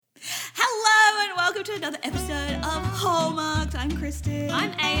welcome to another episode of Hallmark. I'm Kristen.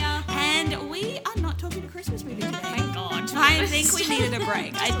 I'm Aya. And we are not talking a Christmas movie today. Thank God. I think we needed a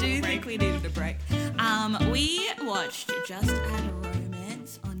break. I do think we needed a break. We watched Just Add a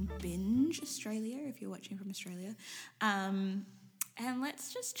Romance on Binge Australia, if you're watching from Australia. And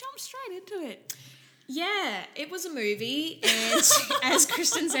let's just jump straight into it. Yeah, it was a movie, and as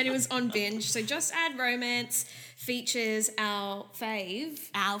Kristen said, it was on Binge. So Just Add Romance features our fave,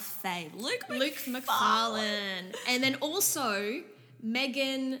 Luke McFarlane. And then also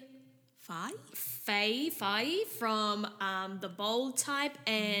Megan Faye from The Bold Type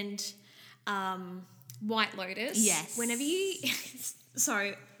and White Lotus. Yes. Whenever you...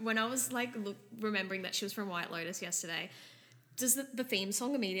 Sorry, when I was remembering that she was from White Lotus yesterday... Does the theme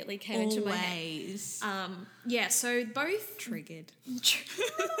song immediately came into my head? Yeah, so both... Triggered.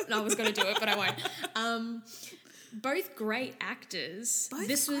 No, I was going to do it, but I won't. Both great actors.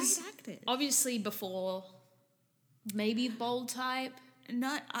 This was obviously before maybe Bold Type.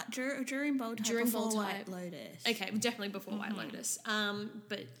 No, during Bold Type, during before Bold White Type. Lotus. Okay, definitely before White Lotus.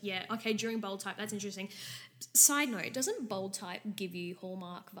 But yeah, okay, during Bold Type, that's interesting. Side note, doesn't Bold Type give you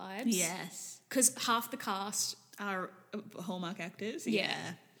Hallmark vibes? Yes. Because half the cast... Are Hallmark actors? Yeah.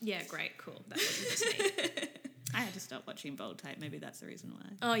 Yeah, great, cool. That wasn't just me. I had to stop watching Bold Type. Maybe that's the reason why.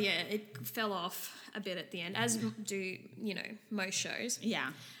 Oh, yeah, it fell off a bit at the end, as do, most shows. Yeah.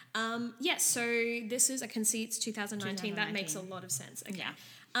 So this is, I can see it's 2019. That makes a lot of sense. Okay.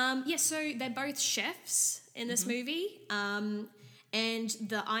 Yeah. So they're both chefs in this movie. And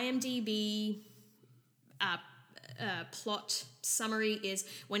the IMDb plot summary is: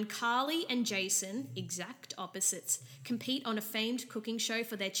 when Carly and Jason, exact opposites, compete on a famed cooking show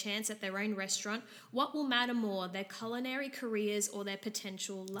for their chance at their own restaurant, what will matter more, their culinary careers or their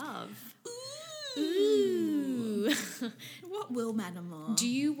potential love? Ooh. What will matter more? Do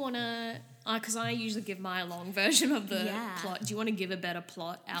you want to... Because I usually give my long version of the plot. Do you want to give a better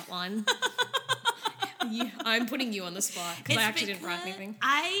plot outline? I'm putting you on the spot because I actually didn't write anything.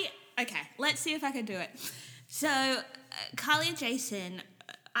 Okay, let's see if I can do it. So, Carly and Jason,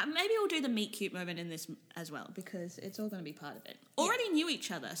 maybe we'll do the meet cute moment in this as well because it's all going to be part of it. Already knew each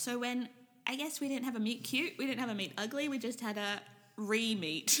other, so when, I guess we didn't have a meet cute, we didn't have a meet ugly, we just had a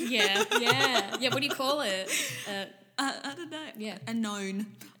re-meet. Yeah, what do you call it? I don't know. Yeah. A known.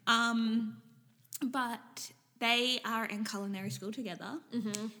 But they are in culinary school together,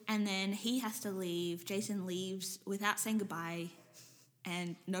 and then he has to leave. Jason leaves without saying goodbye,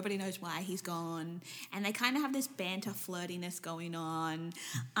 and nobody knows why he's gone. And they kind of have this banter flirtiness going on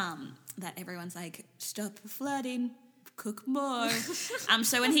that everyone's like, stop flirting, cook more.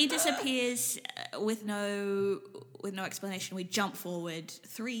 So when he disappears with no explanation, we jump forward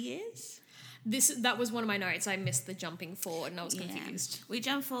 3 years. That was one of my notes. I missed the jumping forward and I was confused. We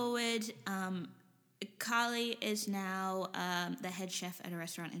jump forward. Carly is now the head chef at a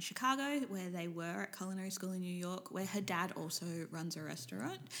restaurant in Chicago where they were at culinary school in New York, where her dad also runs a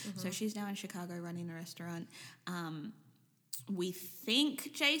restaurant. So she's now in Chicago running a restaurant. We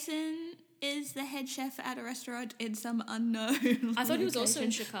think Jason is the head chef at a restaurant in some unknown I thought he was also in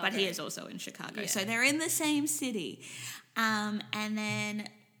Chicago. But he is also in Chicago. Yeah. So they're in the same city. And then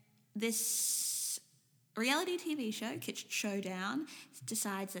this reality TV show, Kitchen Showdown,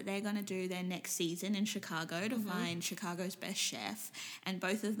 decides that they're going to do their next season in Chicago to find Chicago's best chef, and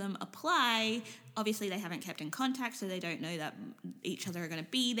both of them apply. Obviously, they haven't kept in contact, so they don't know that each other are going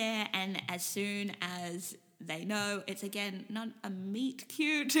to be there, and as soon as they know, it's again not a meet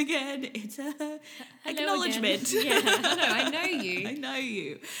cute again, it's a acknowledgement. Yeah, I know you. I know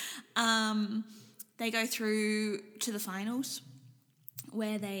you. They go through to the finals,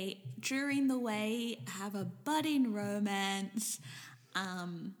 where they, during the way, have a budding romance,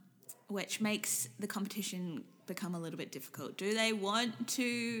 which makes the competition become a little bit difficult. Do they want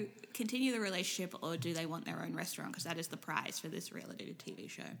to continue the relationship, or do they want their own restaurant? Because that is the prize for this reality TV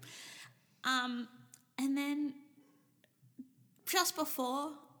show. And then just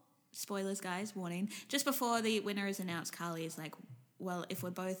before, spoilers guys, warning, just before the winner is announced, Carly is like, well, if we're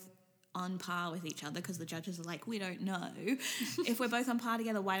both on par with each other, because the judges are like, we don't know. If we're both on par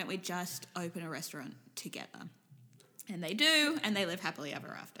together, why don't we just open a restaurant together? And they do, and they live happily ever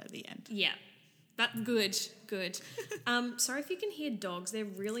after at the end. Yeah. That good. Sorry if you can hear dogs. They're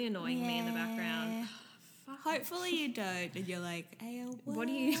really annoying me in the background. Hopefully you don't, and you're like, hey, why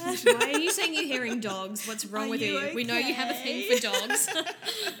are you saying you're hearing dogs? What's wrong with you? Okay? We know you have a thing for dogs.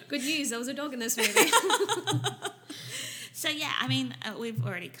 Good news, there was a dog in this movie. So yeah, I mean, we've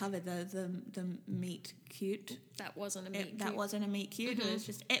already covered the meet cute. That wasn't a meet cute. That wasn't a meet cute.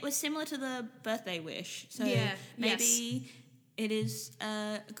 It was similar to the birthday wish. So yeah, maybe it is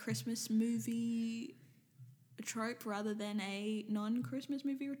a Christmas movie trope rather than a non-Christmas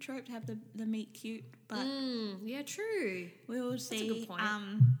movie trope to have the meet cute, but yeah, true. we will see. That's a good point.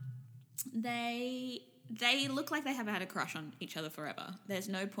 They look like they have had a crush on each other forever. There's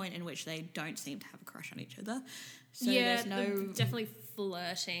no point in which they don't seem to have a crush on each other. So yeah, there's no definitely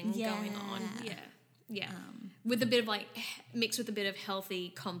flirting going on. Yeah. Yeah. With a bit of like mixed with a bit of healthy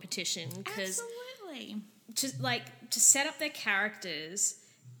competition, because absolutely. to set up their characters,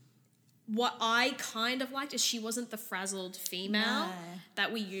 what I kind of liked is she wasn't the frazzled female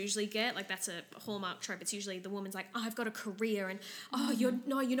that we usually get. Like, that's a Hallmark trope. It's usually the woman's like, oh, I've got a career, and you're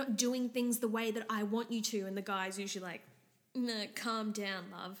not doing things the way that I want you to, and the guy's usually like, no, calm down,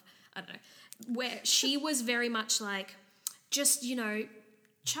 love. I don't know. Where she was very much like, just,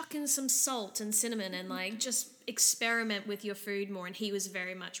 chuck in some salt and cinnamon and like just experiment with your food more, and he was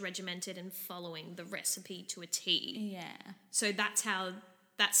very much regimented and following the recipe to a T. Yeah. So that's how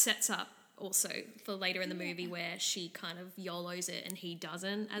that sets up also for later in the movie, where she kind of YOLOs it and he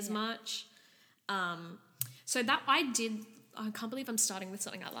doesn't as much. So that I can't believe I'm starting with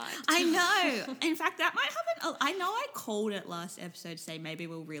something I liked. I know. In fact, that might happen. I know I called it last episode to say maybe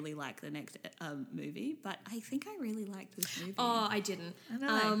we'll really like the next movie, but I think I really liked this movie. Oh, I didn't. I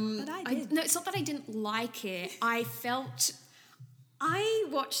know, but I did. No, it's not that I didn't like it. I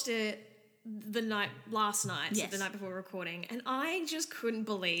watched it last night, so the night before recording, and I just couldn't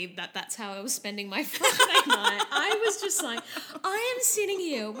believe that that's how I was spending my Friday night. I was just like, I am sitting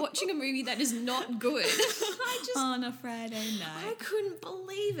here watching a movie that is not good. On a Friday night. I couldn't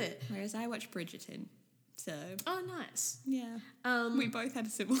believe it. Whereas I watched Bridgerton. So oh, nice. Yeah. We both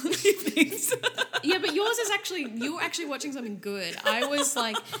had similar things. Yeah, but you were actually watching something good. I was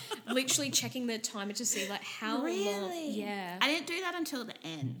like literally checking the timer to see like how long. Yeah. I didn't do that until the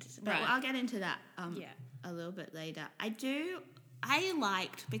end. But Right. I'll get into that a little bit later. I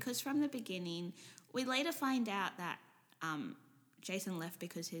liked, because from the beginning, we later find out that Jason left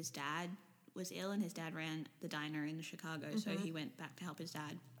because his dad was ill, and his dad ran the diner in Chicago, so he went back to help his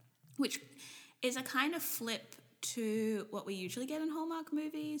dad, which is a kind of flip to what we usually get in Hallmark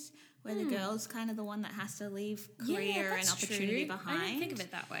movies, where the girl's kind of the one that has to leave career and opportunity behind. I didn't think of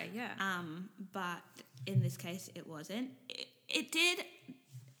it that way, yeah. But in this case, it wasn't. It did.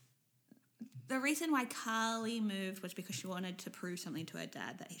 The reason why Carly moved was because she wanted to prove something to her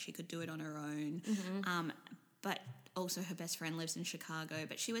dad, that she could do it on her own. But also her best friend lives in Chicago.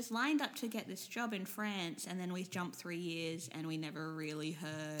 But she was lined up to get this job in France, and then we jumped 3 years and we never really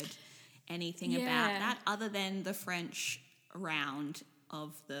heard anything about that, other than the French round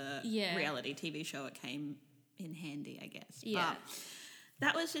of the reality TV show. It came in handy, I guess. Yeah. But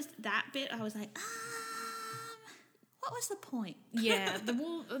that was just that bit. I was like, what was the point? Yeah,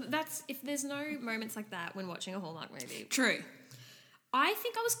 that's if there's no moments like that when watching a Hallmark movie. True. I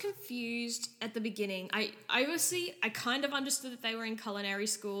think I was confused at the beginning. I kind of understood that they were in culinary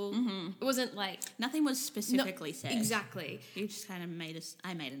school. It wasn't like nothing was specifically said. Exactly. You just kind of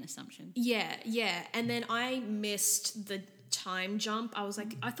I made an assumption. Yeah. And then I missed the time jump. I was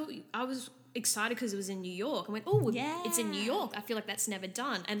like, I was excited because it was in New York. I went, it's in New York. I feel like that's never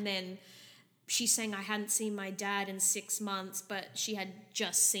done. And then she's saying I hadn't seen my dad in 6 months, but she had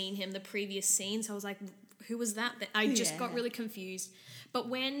just seen him the previous scene. So I was like, who was that? I just got really confused. But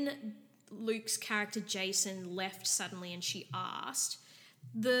when Luke's character Jason left suddenly and she asked,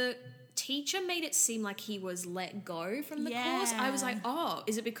 the teacher made it seem like he was let go from the course. I was like, oh,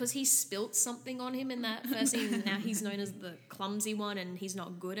 is it because he spilt something on him in that first scene and now he's known as the clumsy one and he's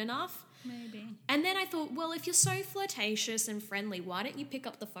not good enough? Maybe. And then I thought, well, if you're so flirtatious and friendly, why don't you pick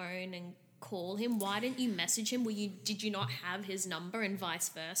up the phone and call him? Why didn't you message him? Did you not have his number and vice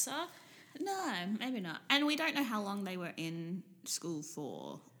versa? No, maybe not. And we don't know how long they were in school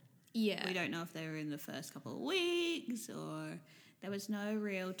for. Yeah. We don't know if they were in the first couple of weeks, or there was no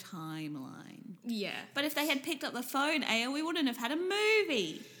real timeline. Yeah. But if they had picked up the phone, we wouldn't have had a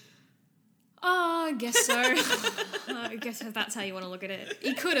movie. Oh, I guess so. I guess if that's how you want to look at it.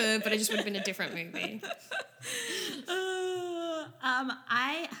 You could have, but it just would have been a different movie.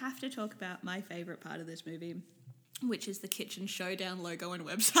 I have to talk about my favourite part of this movie, which is the Kitchen Showdown logo and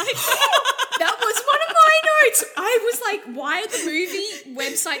website. That was one of my notes. I was like, why are the movie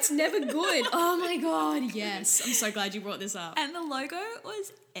websites never good? Oh my God, yes. I'm so glad you brought this up. And the logo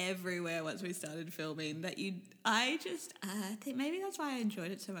was everywhere once we started filming. I think maybe that's why I enjoyed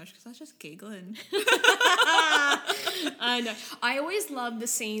it so much, because I was just giggling. I know. I always love the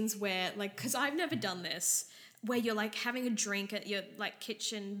scenes where, like, because I've never done this, where you're like having a drink at your like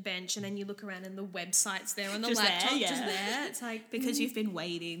kitchen bench and then you look around and the website's there on the Just laptop there, yeah. just there. It's like Because you've been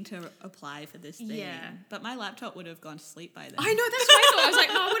waiting to apply for this thing. Yeah. But my laptop would have gone to sleep by then. I know, that's what I thought. I was like,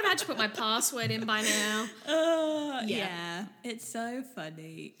 I would have had to put my password in by now. Yeah. It's so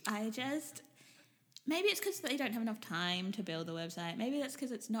funny. Maybe it's because they don't have enough time to build the website. Maybe that's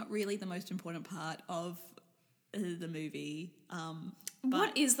because it's not really the most important part of the movie.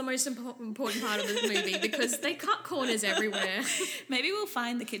 What is the most important part of this movie? Because they cut corners everywhere. Maybe we'll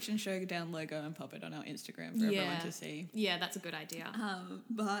find the Kitchen Showdown logo and pop it on our Instagram for everyone to see. Yeah, that's a good idea.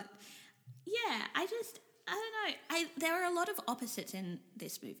 But yeah, I don't know. There are a lot of opposites in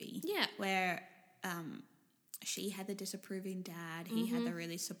this movie. Yeah. Where she had the disapproving dad, he had the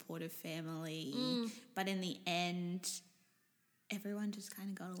really supportive family, but in the end, everyone just kind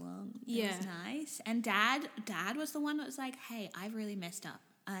of got along. It was nice. And dad was the one that was like, hey, I've really messed up.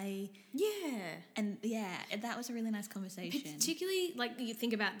 And that was a really nice conversation. Particularly, like, you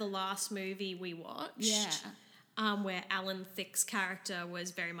think about the last movie we watched. Where Alan Thicke's character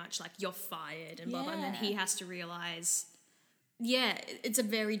was very much like, you're fired and blah, blah, and then he has to realise, it's a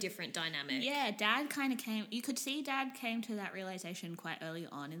very different dynamic. Yeah, you could see Dad came to that realisation quite early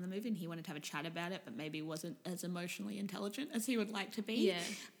on in the movie and he wanted to have a chat about it, but maybe wasn't as emotionally intelligent as he would like to be. Yeah.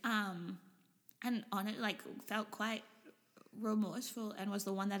 And on it, like, felt quite remorseful and was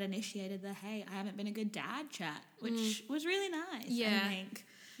the one that initiated the, hey, I haven't been a good dad chat, which was really nice, I think.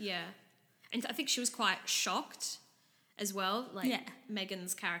 Yeah. And I think she was quite shocked as well. Like,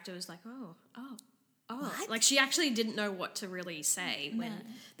 Megan's character was like, oh. What? Like, she actually didn't know what to really say when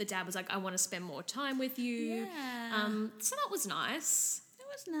the dad was like, I want to spend more time with you. Yeah. So that was nice. It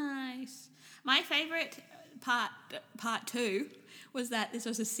was nice. My favourite part 2 was that this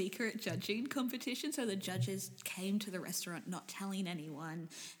was a secret judging competition. So the judges came to the restaurant not telling anyone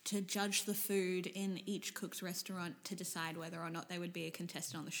to judge the food in each cook's restaurant to decide whether or not they would be a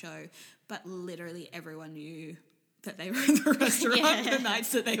contestant on the show. But literally everyone knew that they were in the restaurant the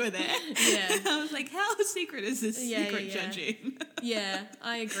nights that they were there. Yeah. I was like, how secret is this secret judging? Yeah,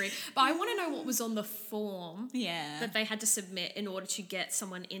 I agree. But I want to know what was on the form that they had to submit in order to get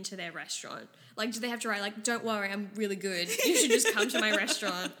someone into their restaurant. Like, do they have to write, like, don't worry, I'm really good. You should just come to my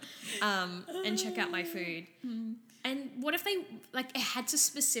restaurant and check out my food. And what if they, like, it had to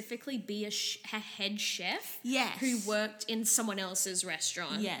specifically be a head chef who worked in someone else's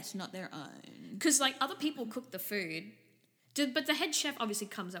restaurant? Yes, not their own. Because, like, other people cook the food, but the head chef obviously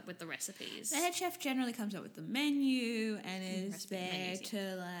comes up with the recipes. The head chef generally comes up with the menu and is there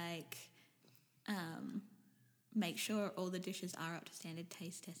to, like, make sure all the dishes are up to standard,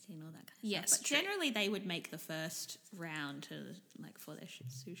 taste testing, all that kind of stuff. But generally they would make the first round to, like, for their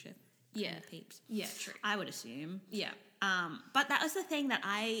sous chef. Peeps. Yeah, true. I would assume. Yeah. But that was the thing that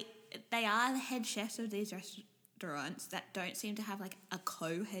they are the head chefs of these restaurants that don't seem to have, like, a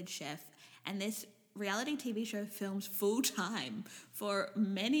co-head chef. And this reality TV show films full time for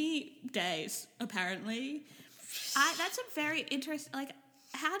many days, apparently. That's a very interesting, like,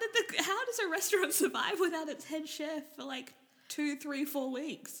 how does a restaurant survive without its head chef for, like, 2, 3, 4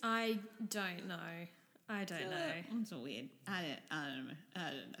 weeks? I don't know. It's weird. I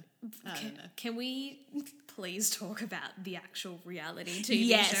don't know. Can we please talk about the actual reality TV show?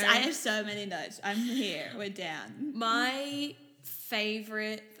 Yes, I have so many notes. I'm here. We're down. My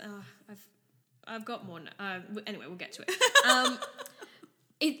favourite... I've got more... anyway, we'll get to it.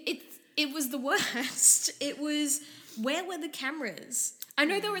 It was the worst. It was... Where were the cameras? I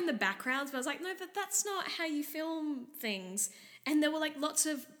know they were in the backgrounds, but I was like, no, but that's not how you film things. And there were, like, lots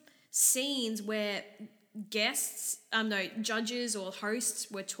of scenes where judges or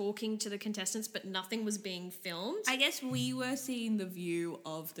hosts were talking to the contestants, but nothing was being filmed. I guess we were seeing the view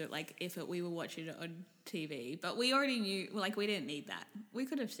of the, like, we were watching it on TV, but we already knew, like, we didn't need that. We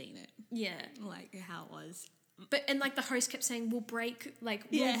could have seen it. Yeah. Like, how it was. But, and, like, the host kept saying, we'll break, like,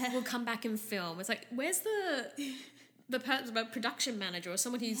 we'll come back and film. It's like, where's the production manager or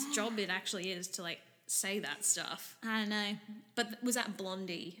someone whose job it actually is to, like, say that stuff? I don't know. But was that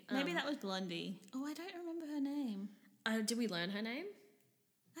Blondie? Maybe that was Blondie. Oh, I don't remember her name. Did we learn her name?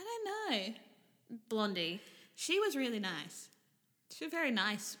 I don't know. Blondie. She was really nice. She was a very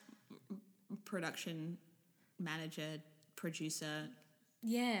nice production manager, producer,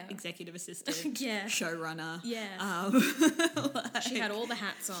 executive assistant, showrunner. Yeah. She had all the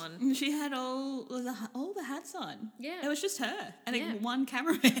hats on. She had all the hats on. Yeah. It was just her and one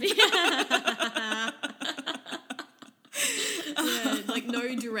cameraman. Like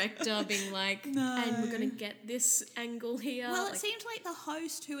no director being like, and we're going to get this angle here. Well, like, it seemed like the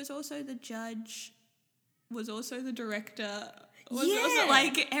host, who was also the judge, was also the director Was Yeah.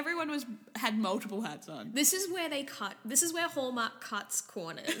 like everyone had multiple hats on. This is where this is where Hallmark cuts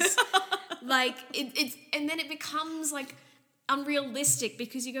corners. Like it's and then it becomes like unrealistic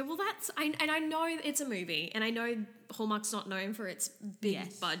because you go, well, I know it's a movie and I know Hallmark's not known for its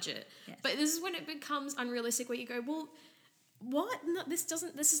big budget, but this is when it becomes unrealistic where you go, well, what? No, this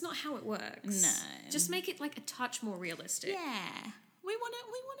is not how it works. No. Just make it like a touch more realistic. Yeah. We want to know.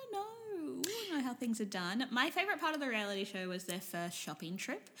 We want to know how things are done. My favourite part of the reality show was their first shopping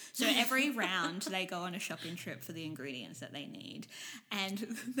trip. So every round they go on a shopping trip for the ingredients that they need. And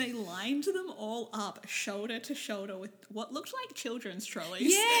they lined them all up shoulder to shoulder with what looked like children's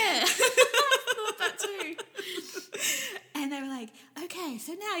trolleys. Yeah. I thought that too. And they were like, okay,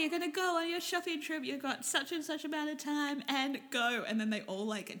 so now you're going to go on your shopping trip. You've got such and such amount of time and go. And then they all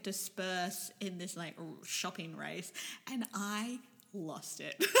like disperse in this like shopping race. And I lost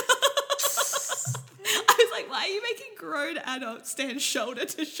it. I was like, why are you making grown adults stand shoulder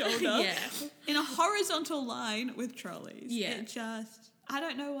to shoulder in a horizontal line with trolleys? Yeah. It just, I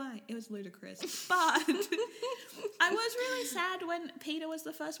don't know why. It was ludicrous. But I was really sad when Peter was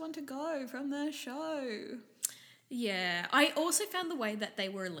the first one to go from the show. Yeah. I also found the way that they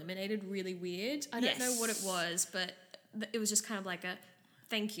were eliminated really weird. I don't know what it was, but it was just kind of like a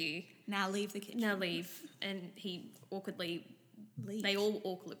thank you. Now leave the kitchen. Now leave. And he awkwardly... They all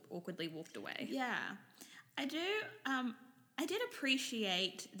awkwardly walked away. Yeah. I did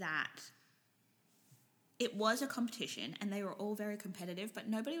appreciate that it was a competition and they were all very competitive, but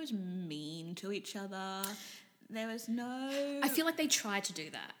nobody was mean to each other. There was no... I feel like they tried to do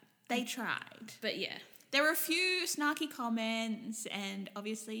that. They tried. But yeah. There were a few snarky comments and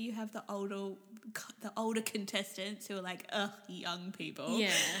obviously you have the older contestants who are like, ugh, young people. Yeah.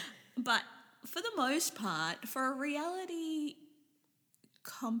 But for the most part, for a reality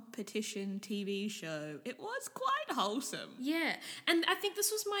competition TV show, it was quite wholesome. Yeah. And I think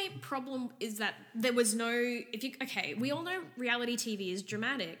this was my problem is that there was no we all know reality TV is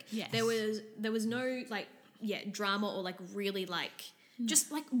dramatic. Yes. There was no drama or really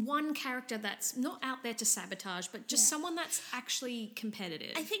just like one character that's not out there to sabotage, but just someone that's actually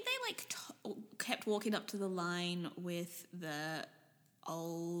competitive. I think they kept walking up to the line with the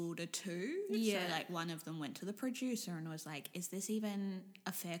older two. Yeah. So one of them went to the producer and was like, is this even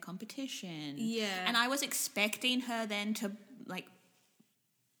a fair competition? Yeah. And I was expecting her then to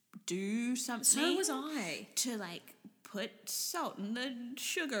do something. So was I. To put salt in the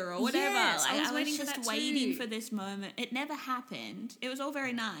sugar or whatever. Yes, I was waiting for just that waiting too. for this moment. It never happened. It was all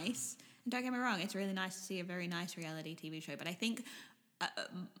very nice. And don't get me wrong, it's really nice to see a very nice reality TV show. But I think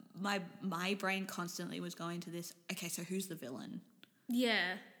my brain constantly was going to this, okay, so who's the villain?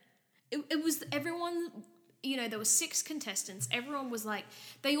 Yeah. It was everyone, there were 6 contestants. Everyone was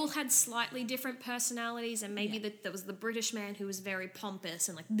they all had slightly different personalities and maybe there was the British man who was very pompous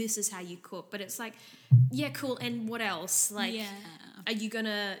and this is how you cook. But it's yeah, cool. And what else? Are you going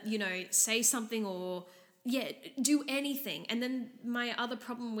to, say something or, do anything? And then my other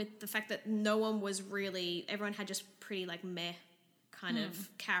problem with the fact that no one was really, everyone had just pretty meh kind of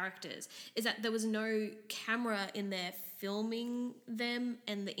characters is that there was no camera in there filming them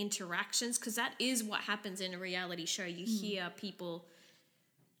and the interactions, because that is what happens in a reality show. You hear people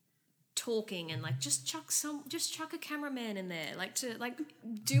talking and just chuck a cameraman in there to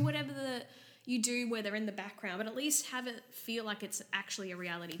do whatever you do where they're in the background, but at least have it feel like it's actually a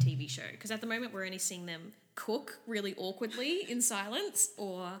reality TV show, because at the moment we're only seeing them cook really awkwardly in silence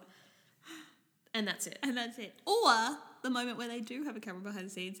and that's it. Or the moment where they do have a camera behind the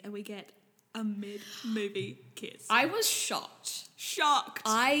scenes and we get a mid-movie kiss. I was shocked.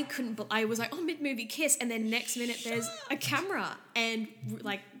 I was like, oh, mid-movie kiss, and then next minute there's a camera and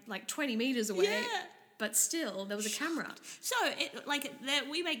like 20 meters away. Yeah. But still, there was a camera. So,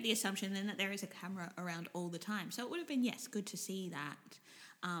 we make the assumption then that there is a camera around all the time. So it would have been, good to see that,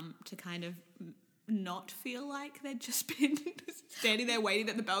 to kind of not feel like they'd just been standing there waiting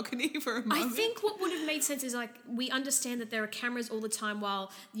at the balcony for a moment. I think what would have made sense is we understand that there are cameras all the time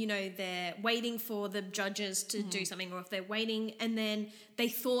while, they're waiting for the judges to do something, or if they're waiting and then they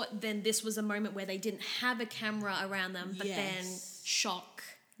thought then this was a moment where they didn't have a camera around them, but then shock.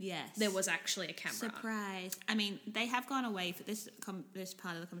 Yes. There was actually a camera. Surprise. I mean, they have gone away for this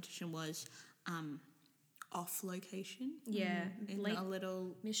part of the competition was off location. Yeah. In Lake a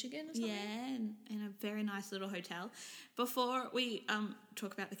little Michigan or something? Yeah, in a very nice little hotel. Before we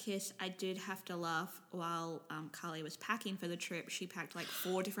talk about the kiss, I did have to laugh while Carly was packing for the trip. She packed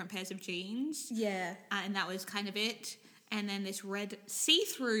 4 different pairs of jeans. Yeah. And that was kind of it. And then this red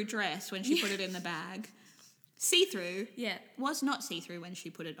see-through dress when she put it in the bag. see-through. Yeah. Was not see-through when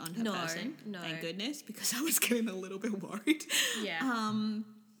she put it on her No, person. no. Thank goodness, because I was getting a little bit worried. Yeah.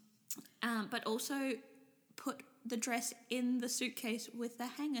 But also put the dress in the suitcase with the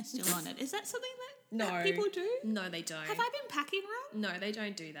hanger still on it. Is that something that people do? No, they don't. Have I been packing wrong? No, they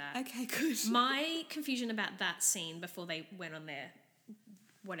don't do that. Okay, good. My confusion about that scene before they went on their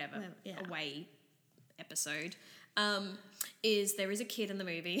away episode is there is a kid in the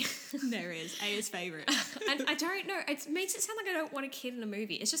movie. There is. Aya's favourite. And I don't know. It makes it sound like I don't want a kid in a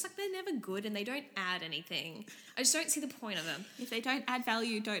movie. It's just like they're never good and they don't add anything. I just don't see the point of them. If they don't add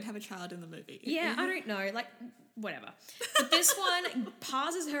value, don't have a child in the movie. Yeah, I don't know. Like, whatever. But this one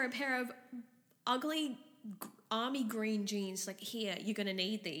passes her a pair of ugly army green jeans. Like, here, you're going to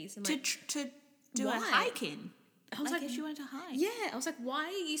need these. I'm like, to do why? a hike in. I was like, if she wanted to hike. Yeah, I was like, why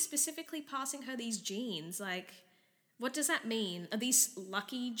are you specifically passing her these jeans? Like, what does that mean? Are these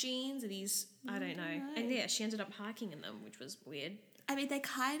lucky jeans? Are these, I don't know. And yeah, she ended up hiking in them, which was weird. I mean, they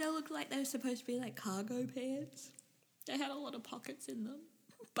kind of looked like they were supposed to be like cargo pants. They had a lot of pockets in them.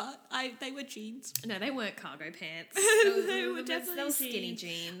 But they were jeans. No, they weren't cargo pants. They were definitely they were skinny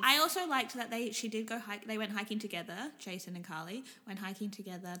jeans. I also liked that she did go hike. They went hiking together. Jason and Carly went hiking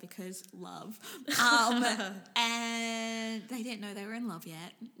together because love. And they didn't know they were in love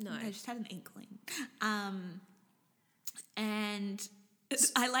yet. No, they just had an inkling. And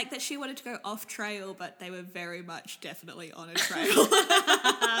I like that she wanted to go off trail, but they were very much definitely on a trail.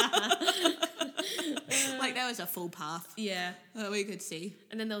 Like there was a full path. Yeah. That we could see.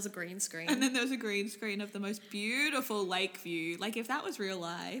 And then there was a green screen. And then there was a green screen of the most beautiful lake view. Like if that was real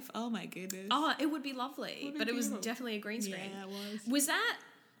life, oh my goodness. Oh, it would be lovely. But it was definitely a green screen. Yeah, it was. Was that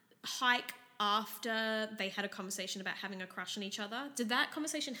hike after they had a conversation about having a crush on each other? Did that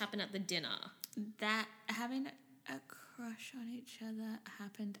conversation happen at the dinner? That having a crush on each other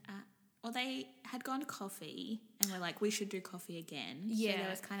happened at... Well, they had gone to coffee and were like, we should do coffee again. Yeah. So there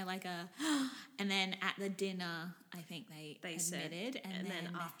was kind of like a... And then at the dinner, I think they admitted. Said, and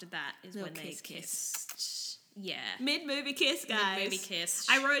then after that is when they kissed. Yeah. Mid-movie kiss, guys. Mid-movie kiss.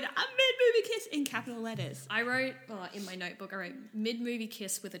 I wrote a mid-movie kiss in capital letters. I wrote, in my notebook, I wrote mid-movie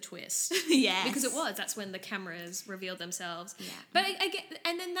kiss with a twist. Yes. Because that's when the cameras revealed themselves. Yeah. But I get...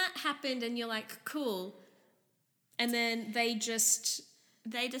 And then that happened and you're like, cool. And then they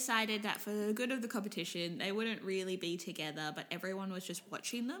decided that for the good of the competition, they wouldn't really be together, but everyone was just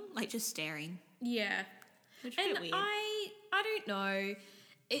watching them, like just staring. Yeah. Which is a bit weird. I don't know.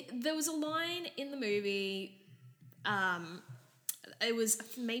 There was a line in the movie, it was,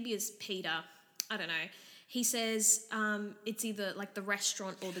 maybe it's Peter, I don't know. He says it's either like the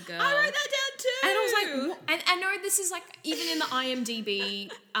restaurant or the girl. I wrote that down too. And I was like, and I know this is like, even in the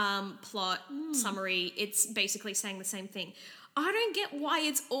IMDb plot summary, it's basically saying the same thing. I don't get why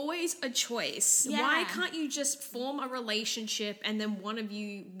it's always a choice. Yeah. Why can't you just form a relationship and then one of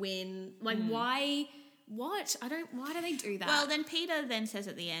you win? Like, why? What? Why do they do that? Well, then Peter then says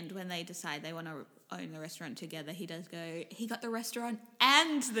at the end when they decide they want to own the restaurant together, he does go, he got the restaurant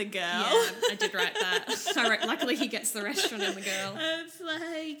and the girl. Yeah, I did write that. I wrote, luckily he gets the restaurant and the girl. It's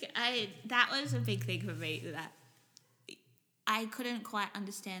like, that was a big thing for me, that I couldn't quite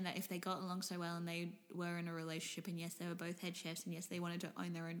understand that if they got along so well and they were in a relationship and yes, they were both head chefs and yes, they wanted to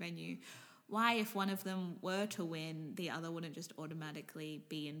own their own venue, why, if one of them were to win, the other wouldn't just automatically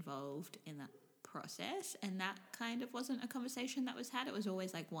be involved in that process? And that kind of wasn't a conversation that was had. It was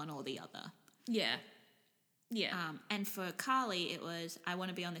always like one or the other. Yeah. Yeah. And for Carly, it was, I want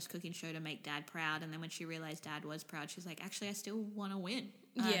to be on this cooking show to make Dad proud. And then when she realised Dad was proud, she's like, actually, I still want to win.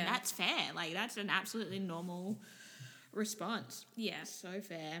 Yeah. That's fair. Like, that's an absolutely normal response. Yeah. So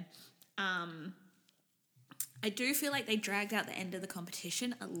fair. I do feel like they dragged out the end of the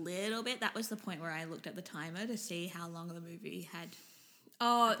competition a little bit. That was the point where I looked at the timer to see how long the movie had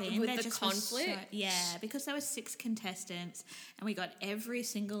been. With There the just was conflict? because there were 6 contestants and we got every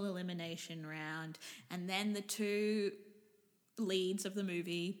single elimination round, and then the 2 leads of the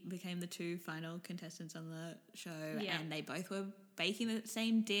movie became the 2 final contestants on the show, and they both were baking the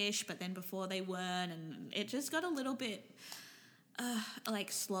same dish, but then before they weren't, and it just got a little bit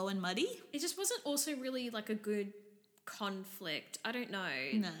like slow and muddy. It just wasn't also really like a good conflict. I don't know.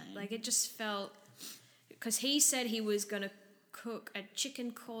 No. Like, it just felt... Because he said he was going to cook a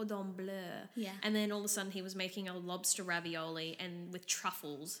chicken cordon bleu. Yeah. And then all of a sudden he was making a lobster ravioli and with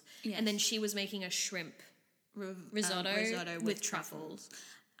truffles. Yes. And then she was making a shrimp risotto with truffles.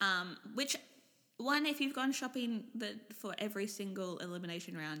 Which... One, if you've gone shopping for every single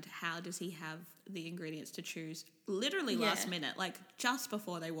elimination round, how does he have the ingredients to choose literally last minute, like just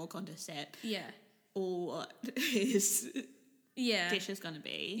before they walk onto set? Yeah. Or what his dish is going to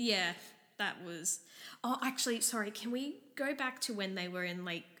be? Yeah. that was... Oh, actually, sorry, can we go back to when they were in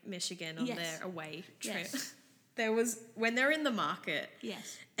Lake Michigan on their away trip? Yes. There was... When they were in the market...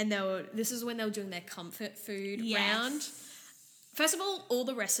 Yes. And this is when they were doing their comfort food Yes. round. First of all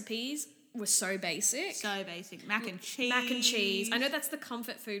the recipes were so basic. So basic. Mac and cheese. Mac and cheese. I know that's the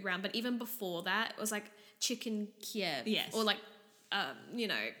comfort food round, but even before that, it was like chicken Kiev. Yes. Or like,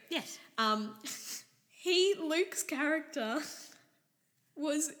 Yes. Luke's character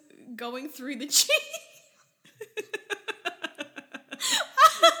was going through the cheese.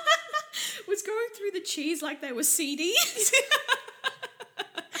 Was going through the cheese like they were CDs.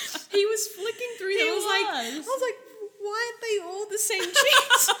 He was flicking through them. I was like, why aren't they all the same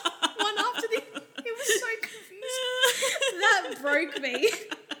cheese? One after the other. It was so confusing. That broke me.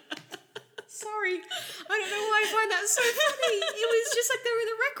 Sorry. I don't know why I find that so funny. It was just like they were in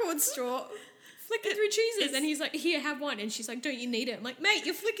the record store flicking through cheeses. And he's like, here, have one. And she's like, don't you need it? I'm like, mate,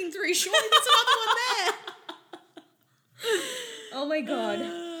 you're flicking through. Surely there's another one there. Oh my God.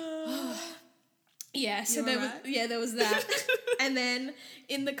 Yeah, so there was that. And then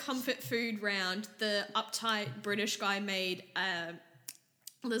in the comfort food round, the uptight British guy made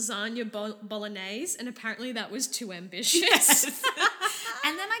lasagna bolognese, and apparently that was too ambitious. Yes.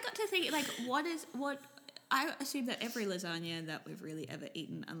 And then I got to think, like, what I assume that every lasagna that we've really ever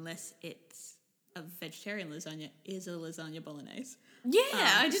eaten, unless it's a vegetarian lasagna, is a lasagna bolognese. Yeah,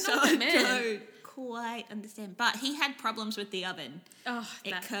 I didn't know what that meant. I don't quite understand. But he had problems with the oven. Oh,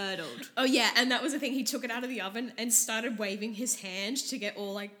 it curdled. Oh, yeah, and that was the thing. He took it out of the oven and started waving his hand to get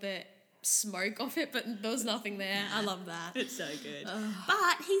all, like, the smoke off it, but there was nothing there. I love that. It's so good.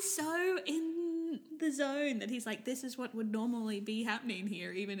 But he's so in the zone that he's like, this is what would normally be happening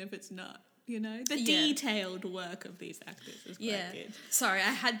here, even if it's not. You know, the detailed work of these actors is quite good. Sorry,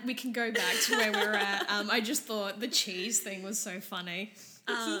 we can go back to where we were at. I just thought the cheese thing was so funny.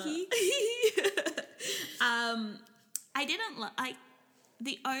 I didn't like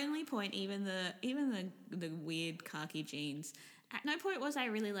the only point, even the weird khaki jeans. At no point was I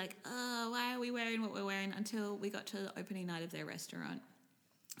really like, oh, why are we wearing what we're wearing, until we got to the opening night of their restaurant.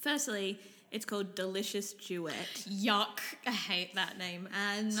 Firstly, it's called Delicious Duet. Yuck. I hate that name.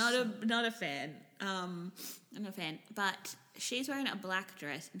 And not a fan. I'm not a fan. But she's wearing a black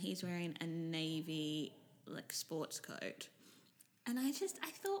dress and he's wearing a navy, like, sports coat. And I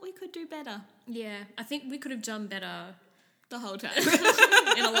thought we could do better. Yeah, I think we could have done better the whole time.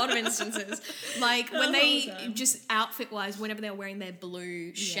 In a lot of instances. Like, when they, just outfit-wise, whenever they were wearing their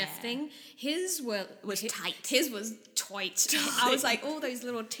blue chef thing, his was tight. His was tight. I was like, all those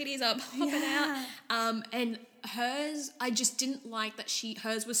little titties are popping out. And hers, I just didn't like that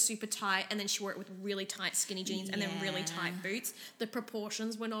hers was super tight, and then she wore it with really tight skinny jeans and then really tight boots. The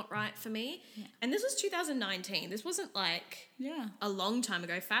proportions were not right for me. Yeah. And this was 2019. This wasn't like a long time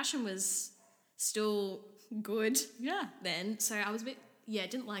ago. Fashion was still good then. So I was a bit,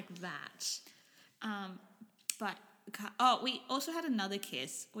 didn't like that. But we also had another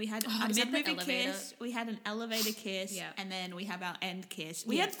kiss. We had a mid-movie kiss, we had an elevator kiss, and then we have our end kiss.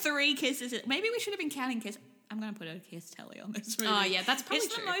 We had 3 kisses. Maybe we should have been counting kiss. I'm going to put a kiss tally on this movie. Oh, yeah, that's probably true.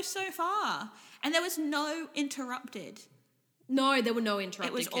 It's the most so far. And there was no interrupted. No, there were no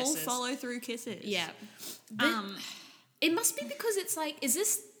interrupted kisses. It was all follow-through kisses. Yeah. It must be because it's like, is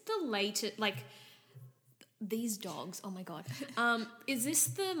this the latest, like, these dogs, oh my God. Is this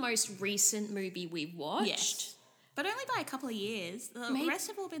the most recent movie we've watched? Yes. But only by a couple of years. The rest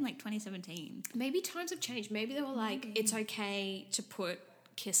have all been like 2017. Maybe times have changed. Maybe they were like, it's okay to put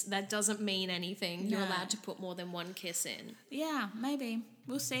kiss. That doesn't mean anything. You're allowed to put more than one kiss in. Yeah, maybe.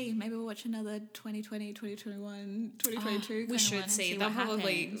 We'll see. Maybe we'll watch another 2020, 2021, 2022. We should see. They'll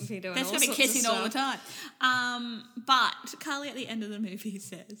probably be doing There's all going to be kissing all the stuff. time. But Carly at the end of the movie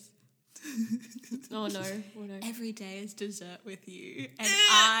says, oh no. every day is dessert with you. And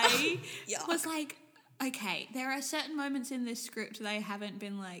I was like, okay, there are certain moments in this script they haven't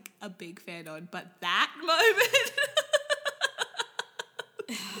been like a big fan on, but that moment.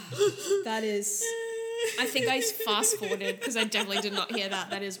 That is, I think I fast forwarded because I definitely did not hear that.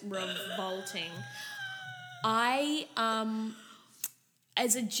 That is revolting.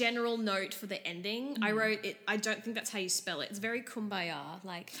 As a general note for the ending, I wrote it. I don't think that's how you spell it. It's very kumbaya.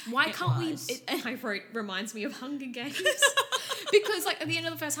 Like, why can't we? I wrote, reminds me of Hunger Games. Because, like, at the end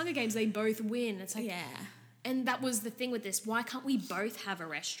of the first Hunger Games, they both win. It's like, and that was the thing with this. Why can't we both have a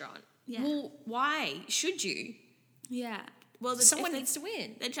restaurant? Yeah. Well, why should you? Yeah. Well, someone needs to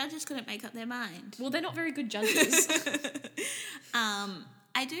win. The judges couldn't make up their mind. Well, they're not very good judges.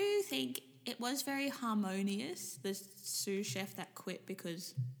 I do think it was very harmonious, the sous chef that quit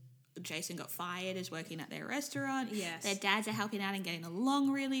because Jason got fired is working at their restaurant. Yes. Their dads are helping out and getting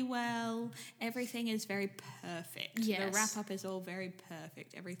along really well. Everything is very perfect. Yes. The wrap-up is all very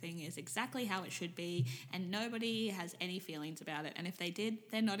perfect. Everything is exactly how it should be, and nobody has any feelings about it. And if they did,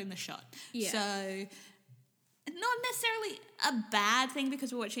 they're not in the shot. Yeah. So not necessarily a bad thing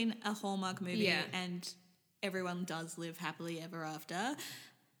because we're watching a Hallmark movie and everyone does live happily ever after.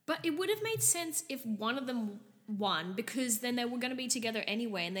 But it would have made sense if one of them won, because then they were going to be together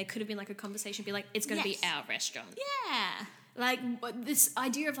anyway, and there could have been like a conversation, be like, it's going to be our restaurant. Yeah. Like this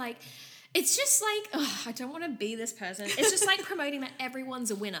idea of like, it's just like, I don't want to be this person. It's just like promoting that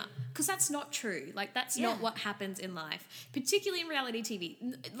everyone's a winner, because that's not true. Like that's not what happens in life, particularly in reality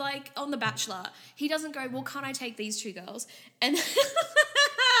TV. Like on The Bachelor, he doesn't go, well, can't I take these two girls? And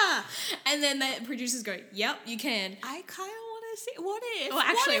and then the producers go, yep, you can. I kind of want to see. What if? Well,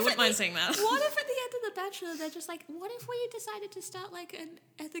 actually, I wouldn't mind seeing that. What if at the end of The Bachelor, they're just like, what if we decided to start like an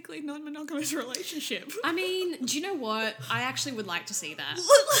ethically non-monogamous relationship? I mean, do you know what? I actually would like to see that.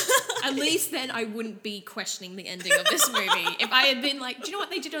 At least then I wouldn't be questioning the ending of this movie. If I had been like, do you know what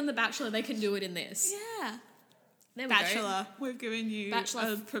they did on The Bachelor? They can do it in this. Yeah. There we Bachelor, we've given you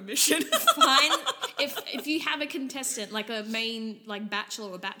Bachelor permission. Fine. If you have a contestant, like a main like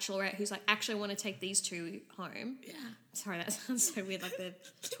bachelor or bachelorette who's like, actually I want to take these two home. Yeah. Sorry, that sounds so weird, like the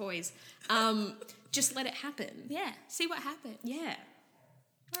toys. Just let it happen. Yeah. See what happens. Yeah.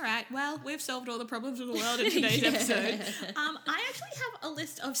 All right. Well, we've solved all the problems of the world in today's episode. I actually have a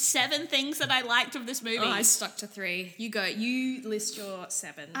list of 7 things that I liked of this movie. Oh, I stuck to 3. You go. You list your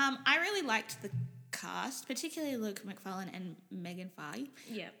 7. I really liked the cast, particularly Luke McFarlane and Megan Fahey.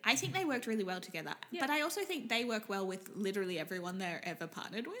 Yeah. I think they worked really well together. Yeah. But I also think they work well with literally everyone they're ever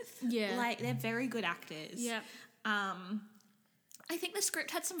partnered with. Yeah. Like, they're very good actors. Yeah. I think the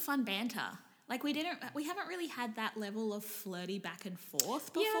script had some fun banter. Like, we haven't really had that level of flirty back and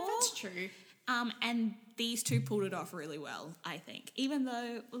forth before. Yeah, that's true. And these two pulled it off really well, I think. Even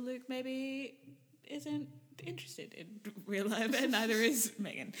though Luke maybe isn't interested in real life, and neither is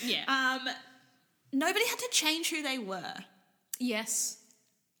Megan. Yeah. Nobody had to change who they were. Yes.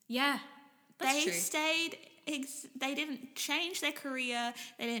 Yeah. That's They true. stayed. They didn't change their career.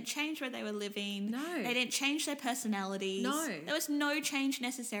 They didn't change where they were living. No. They didn't change their personalities. No. There was no change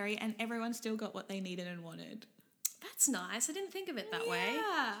necessary, and everyone still got what they needed and wanted. That's nice. I didn't think of it that way.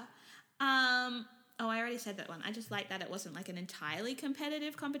 Yeah. Oh, I already said that one. I just like that it wasn't like an entirely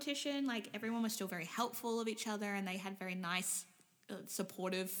competitive competition. Like, everyone was still very helpful of each other, and they had very nice,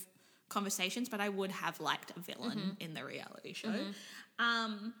 supportive conversations, but I would have liked a villain in the reality show.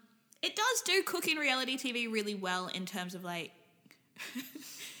 It does do cooking reality TV really well in terms of like,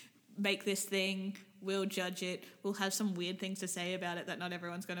 make this thing, we'll judge it, we'll have some weird things to say about it that not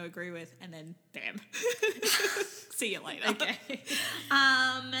everyone's going to agree with, and then bam. See you later. Okay.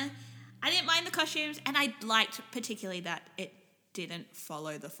 I didn't mind the costumes, and I liked particularly that it didn't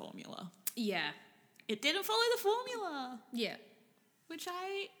follow the formula. Yeah. It didn't follow the formula, Yeah. which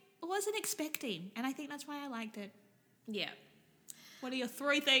I wasn't expecting, and I think that's why I liked it. Yeah. What are your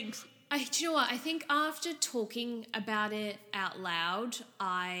 3 things? Do you know what? I think after talking about it out loud,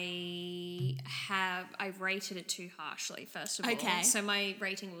 I rated it too harshly, first of all. Okay. So my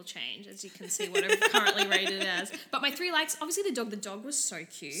rating will change, as you can see what I've currently rated it as. But my 3 likes, obviously the dog was so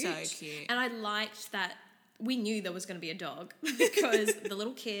cute. So cute. And I liked that we knew there was going to be a dog because the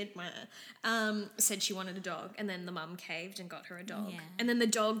little kid said she wanted a dog, and then the mum caved and got her a dog. Yeah. And then the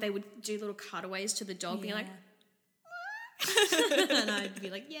dog, they would do little cutaways to the dog being like, and I'd be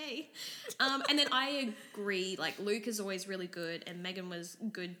like, yay. And then I agree, like Luke is always really good and Megan was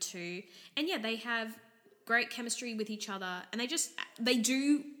good too. And yeah, they have great chemistry with each other, and they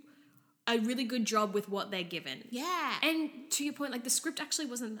do a really good job with what they're given. Yeah. And to your point, like the script actually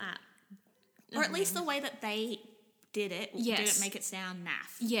wasn't that. Or at least the way that they did it Yes. didn't make it sound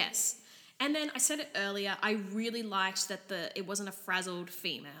naff. Yes. And then I said it earlier, I really liked that it wasn't a frazzled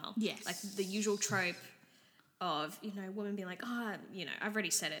female. Yes. Like the usual trope of, women being like, I've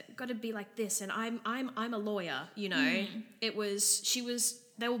already said it. Got to be like this, and I'm a lawyer, They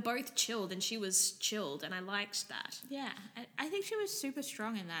were both chilled, and she was chilled, and I liked that. Yeah. I think she was super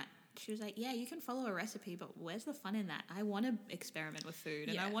strong in that. She was like, yeah, you can follow a recipe, but where's the fun in that? I want to experiment with food,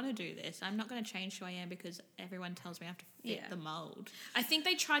 and I want to do this. I'm not going to change who I am because everyone tells me I have to fit the mold. I think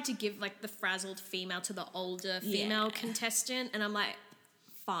they tried to give like the frazzled female to the older female contestant, and I'm like,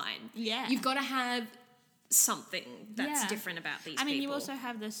 fine. Yeah. You've got to have something that's different about these people. You also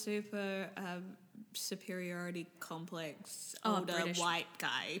have the super superiority complex older British white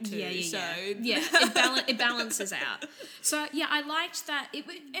guy too. Yeah, it balances out. So yeah, I liked that. And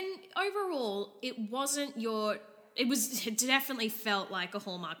overall, it wasn't your it definitely felt like a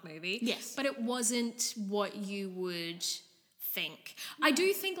Hallmark movie. Yes. But it wasn't what you would think. No. I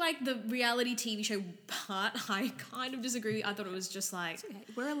do think like the reality TV show part, I kind of disagree. I thought it was just like... Okay.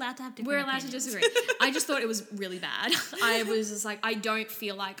 We're allowed to have different We're allowed opinions. to disagree. I just thought it was really bad. I was just like, I don't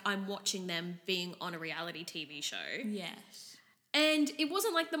feel like I'm watching them being on a reality TV show. Yes. And it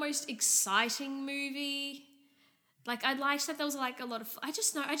wasn't like the most exciting movie. Like I liked that there was like a lot of... I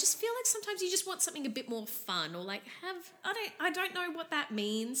just feel like sometimes you just want something a bit more fun or like have... I don't know what that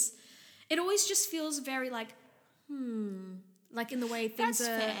means. It always just feels very like, like in the way things That's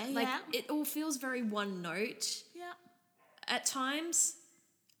are... fair, like yeah. it all feels very one note. Yeah. At times,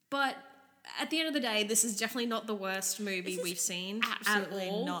 but at the end of the day, this is definitely not the worst movie we've seen Absolutely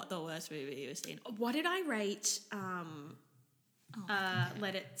at all. not the worst movie you've seen. What did I rate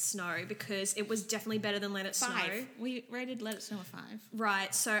Let It Snow? Because it was definitely better than Let It 5. Snow. We rated Let It Snow a 5.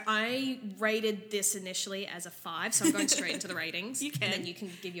 Right, so I rated this initially as a 5, so I'm going straight into the ratings. You can. And then you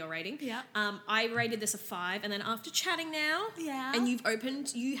can give your rating. Yeah. I rated this a 5, and then after chatting now, Yeah. and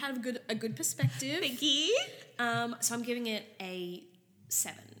you have a good perspective. Thank you. So I'm giving it a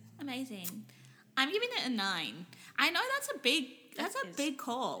 7. Amazing. I'm giving it a 9. I know that's a big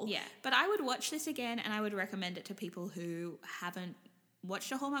call. Yeah. But I would watch this again and I would recommend it to people who haven't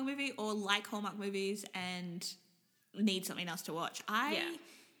watched a Hallmark movie or like Hallmark movies and need something else to watch.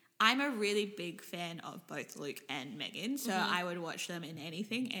 I'm a really big fan of both Luke and Megan, so I would watch them in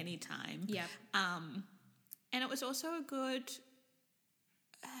anything, anytime. Yeah. And it was also a good,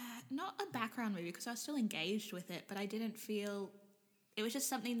 not a background movie because I was still engaged with it, but I didn't feel, it was just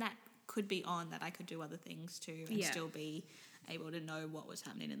something that could be on that I could do other things to and still be able to know what was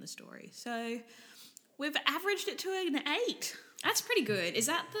happening in the story. So we've averaged it to an 8. That's pretty good. Is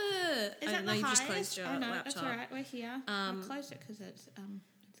that the... Is that the you highest? just closed your laptop. That's all right. We're here. I closed it because it's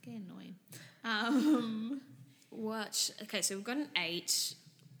getting annoying. Okay, so we've got an 8.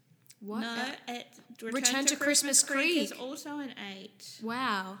 What? No, Return to Christmas Creek is also an 8.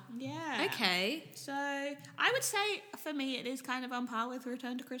 Wow. Yeah. Okay. So I would say for me it is kind of on par with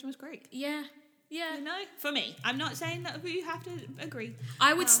Return to Christmas Creek. Yeah. Yeah. You know, for me. I'm not saying that you have to agree.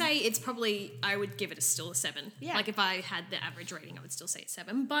 I would say it's probably, I would give it still a 7. Yeah. Like if I had the average rating, I would still say it's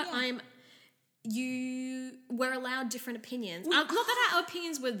 7. But we're allowed different opinions. Not that our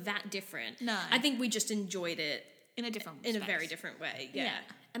opinions were that different. No. I think we just enjoyed it In a different in space. a very different way. Yeah.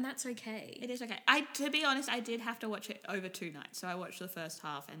 And that's okay. It is okay. To be honest, I did have to watch it over 2 nights. So I watched the first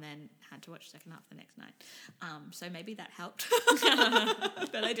half and then had to watch the second half the next night. So maybe that helped.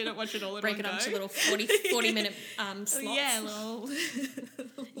 But I didn't watch it all in Break one it up go. to little 40 minute slots. Yeah, little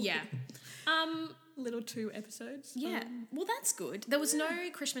Yeah. little 2 episodes. Yeah. Well, that's good. There was no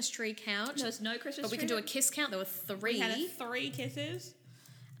Christmas tree count. There was no Christmas But we tree. could do a kiss count. There were 3. We had 3 kisses.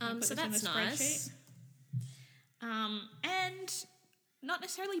 So that's nice. And not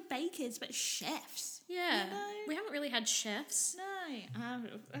necessarily bakers, but chefs. Yeah. You know? We haven't really had chefs. No.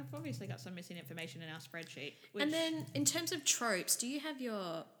 I've obviously got some missing information in our spreadsheet. Which And then in terms of tropes, do you have your...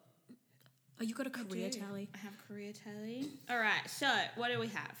 Oh, you got a career tally? I have career tally. All right, so what do we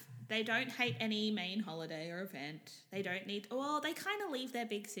have? They don't hate any main holiday or event. They don't need... Well, they kind of leave their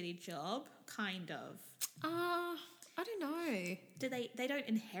big city job. Kind of. I don't know. They don't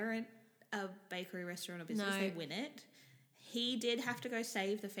inherit a bakery restaurant or business. No. They win it. He did have to go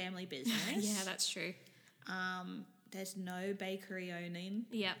save the family business. Yeah, that's true. There's no bakery owning.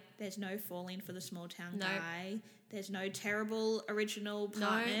 Yep. There's no falling for the small town No. guy. There's no terrible original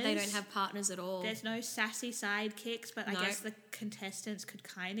partners. No, they don't have partners at all. There's no sassy sidekicks, but I No. guess the contestants could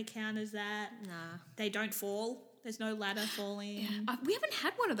kind of count as that. Nah. They don't fall. There's no ladder falling. We haven't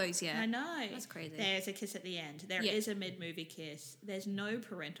had one of those yet. I know. That's crazy. There's a kiss at the end. There is a mid-movie kiss. There's no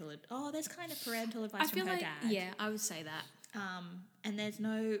parental... there's kind of parental advice I from feel her like, dad. yeah, I would say that. And there's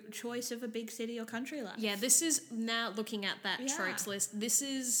no choice of a big city or country life. Yeah, this is, now looking at that Yeah. tropes list, this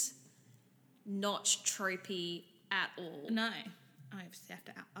is not tropey at all. No. I obviously have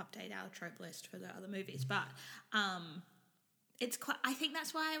to update our trope list for the other movies. But it's quite... I think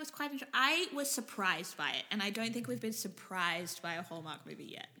that's why I was quite... I was surprised by it. And I don't think we've been surprised by a Hallmark movie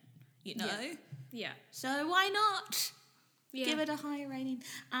yet. You know? Yeah. So why not Yeah. give it a higher rating?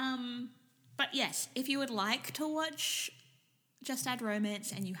 But yes, if you would like to watch Just Add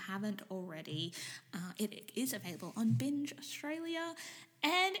Romance and you haven't already, it is available on Binge Australia,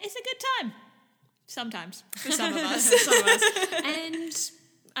 and it's a good time. Sometimes, for some of us. And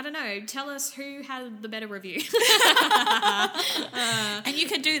I don't know, tell us who had the better review. And you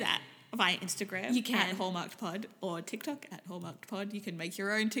can do that. via Instagram You can. at Hallmarked Pod or TikTok at Hallmarked Pod. You can make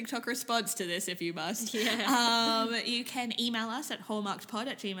your own TikTok response to this if you must. Yeah. You can email us at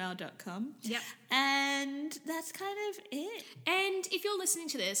hallmarkedpod@gmail.com. Yep. And that's kind of it. And if you're listening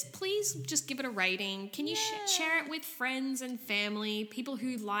to this, please just give it a rating. Can you share it with friends and family, people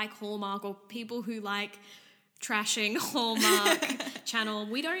who like Hallmark or people who like trashing Hallmark channel?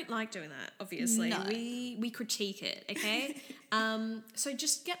 We don't like doing that, obviously. No. We critique it, okay? So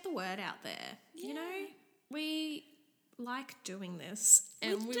just get the word out there. You know, we like doing this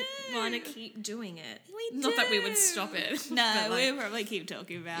and we want to keep doing it. Not that we would stop it. No, but we'll probably keep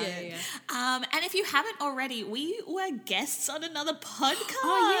talking about it. Yeah. And if you haven't already, we were guests on another podcast.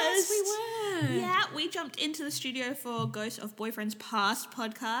 Oh, yes, we were. Yeah, we jumped into the studio for Ghosts of Boyfriends Past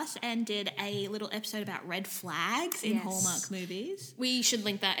podcast and did a little episode about red flags in Yes. Hallmark movies. We should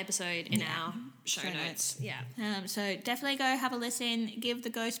link that episode in our show notes. Yeah. So definitely go have a listen. Give the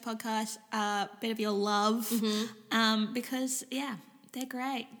Ghost podcast a bit of your love because, they're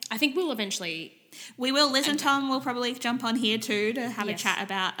great. I think we'll eventually... We will. Liz and Tom will probably jump on here too to have a Yes. chat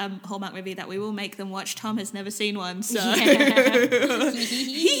about a Hallmark movie that we will make them watch. Tom has never seen one, so... Tell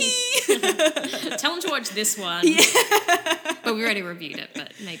him to watch this one. Yeah. But we already reviewed it,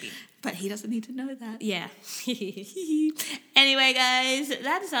 but maybe. But he doesn't need to know that. Yeah. Anyway, guys,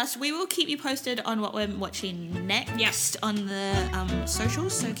 that is us. We will keep you posted on what we're watching next on the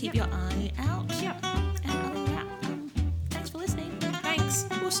socials, so keep your eye out. Yep. And other than that, thanks for listening. Thanks.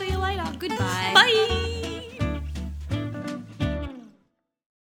 We'll see you later. Goodbye. Bye.